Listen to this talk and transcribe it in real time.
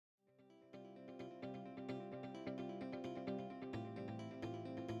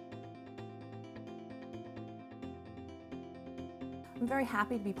I'm very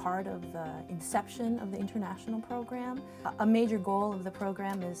happy to be part of the inception of the international program. A major goal of the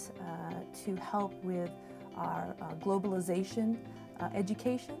program is to help with our globalization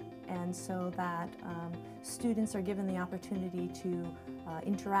education, and so that students are given the opportunity to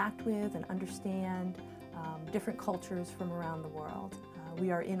interact with and understand different cultures from around the world. We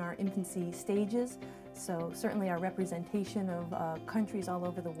are in our infancy stages, so certainly our representation of countries all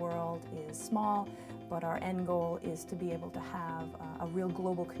over the world is small, but our end goal is to be able to have a real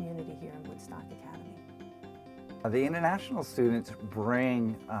global community here in Woodstock Academy. The international students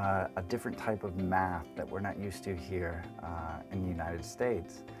bring a different type of math that we're not used to here in the United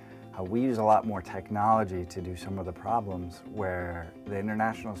States. We use a lot more technology to do some of the problems, where the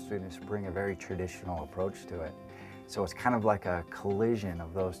international students bring a very traditional approach to it. So it's kind of like a collision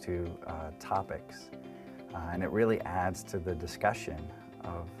of those two topics, and it really adds to the discussion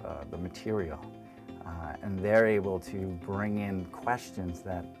of the material. And they're able to bring in questions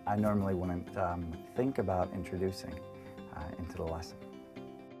that I normally wouldn't think about introducing into the lesson.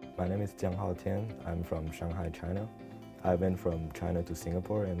 My name is Jiang Hao Tian. I'm from Shanghai, China. I went from China to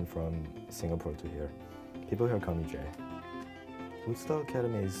Singapore and from Singapore to here. People here call me Jay. Woodstock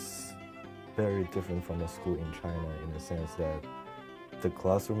Academy is very different from a school in China in the sense that the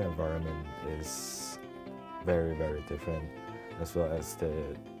classroom environment is very, very different, as well as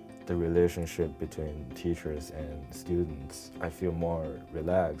the relationship between teachers and students. I feel more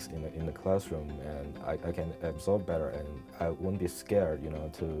relaxed in the classroom, and I can absorb better, and I wouldn't be scared,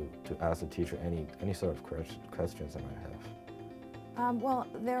 to ask the teacher any sort of questions I might have. Well,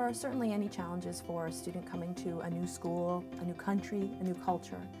 there are certainly any challenges for a student coming to a new school, a new country, a new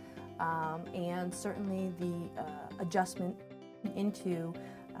culture, and certainly the adjustment into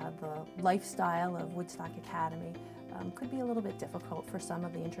the lifestyle of Woodstock Academy could be a little bit difficult for some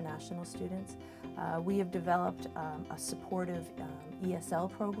of the international students. We have developed a supportive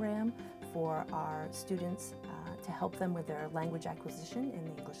ESL program for our students to help them with their language acquisition in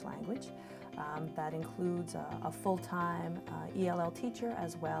the English language. That includes a full-time ELL teacher,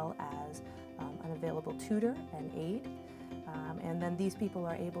 as well as an available tutor and aide. And then these people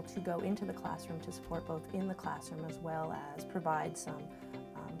are able to go into the classroom to support both in the classroom, as well as provide some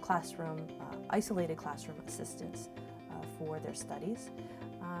isolated classroom assistance for their studies.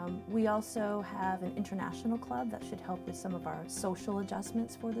 We also have an international club that should help with some of our social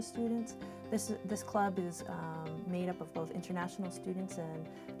adjustments for the students. This club is made up of both international students and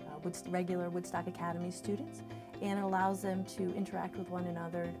regular Woodstock Academy students, and it allows them to interact with one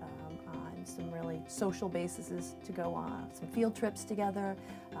another on some really social bases, to go on some field trips together,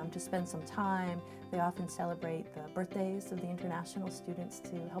 to spend some time. They often celebrate the birthdays of the international students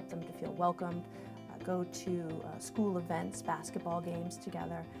to help them to feel welcomed, go to school events, basketball games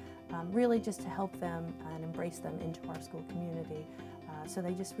together, really just to help them and embrace them into our school community, so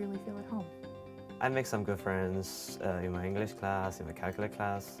they just really feel at home. I make some good friends in my English class, in my calculus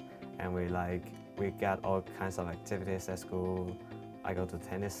class, and we got all kinds of activities at school. I go to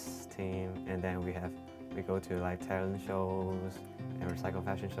tennis team, and then we go to like talent shows and recycle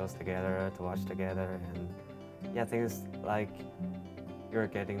fashion shows together to watch together, and yeah, things like you're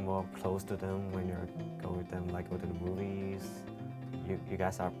getting more close to them when you're going with them, like go to the movies. You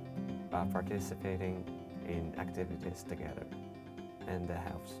guys are participating in activities together, and that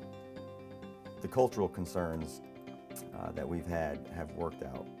helps. The cultural concerns that we've had have worked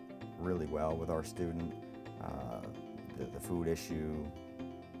out really well with our student. The food issue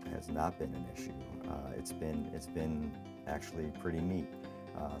has not been an issue. It's been actually pretty neat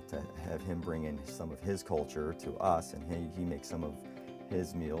to have him bring in some of his culture to us, and he makes some of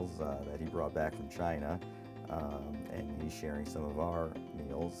his meals that he brought back from China, and he's sharing some of our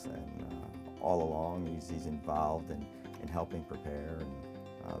meals, and all along he's involved in helping prepare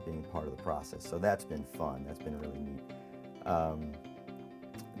and being part of the process. So that's been fun. That's been really neat.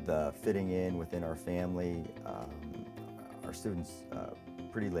 The fitting in within our family, our students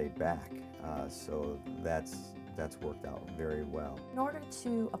pretty laid back, so that's worked out very well. In order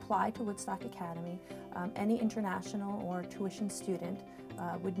to apply to Woodstock Academy, any international or tuition student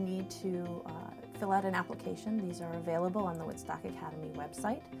would need to fill out an application. These are available on the Woodstock Academy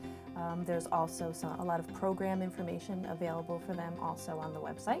website. There's also a lot of program information available for them also on the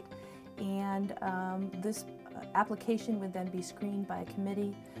website. And this application would then be screened by a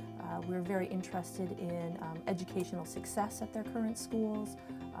committee. We're very interested in educational success at their current schools,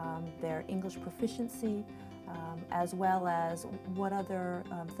 their English proficiency, as well as what other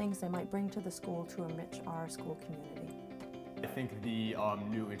things they might bring to the school to enrich our school community. I think the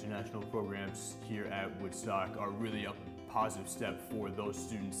new international programs here at Woodstock are really a positive step for those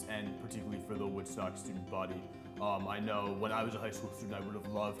students, and particularly for the Woodstock student body. I know when I was a high school student, I would have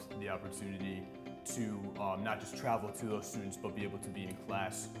loved the opportunity to not just travel to those students, but be able to be in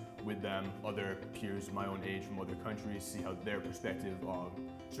class with them, other peers my own age from other countries, see how their perspective,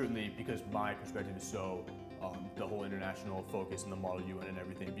 certainly because my perspective is so the whole international focus and the Model UN and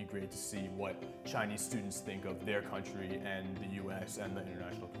everything, it'd be great to see what Chinese students think of their country and the US and the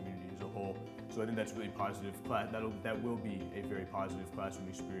international community as a whole. So I think that's really positive. That will be a very positive classroom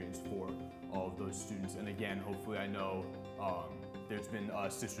experience for all of those students. And again, hopefully I know there's been a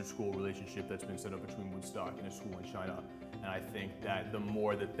sister school relationship that's been set up between Woodstock and a school in China. And I think that the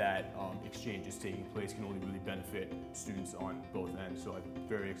more that exchange is taking place can only really benefit students on both ends. So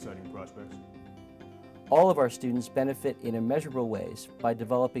very exciting prospects. All of our students benefit in immeasurable ways by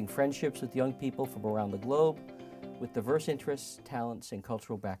developing friendships with young people from around the globe with diverse interests, talents, and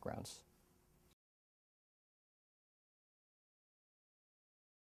cultural backgrounds.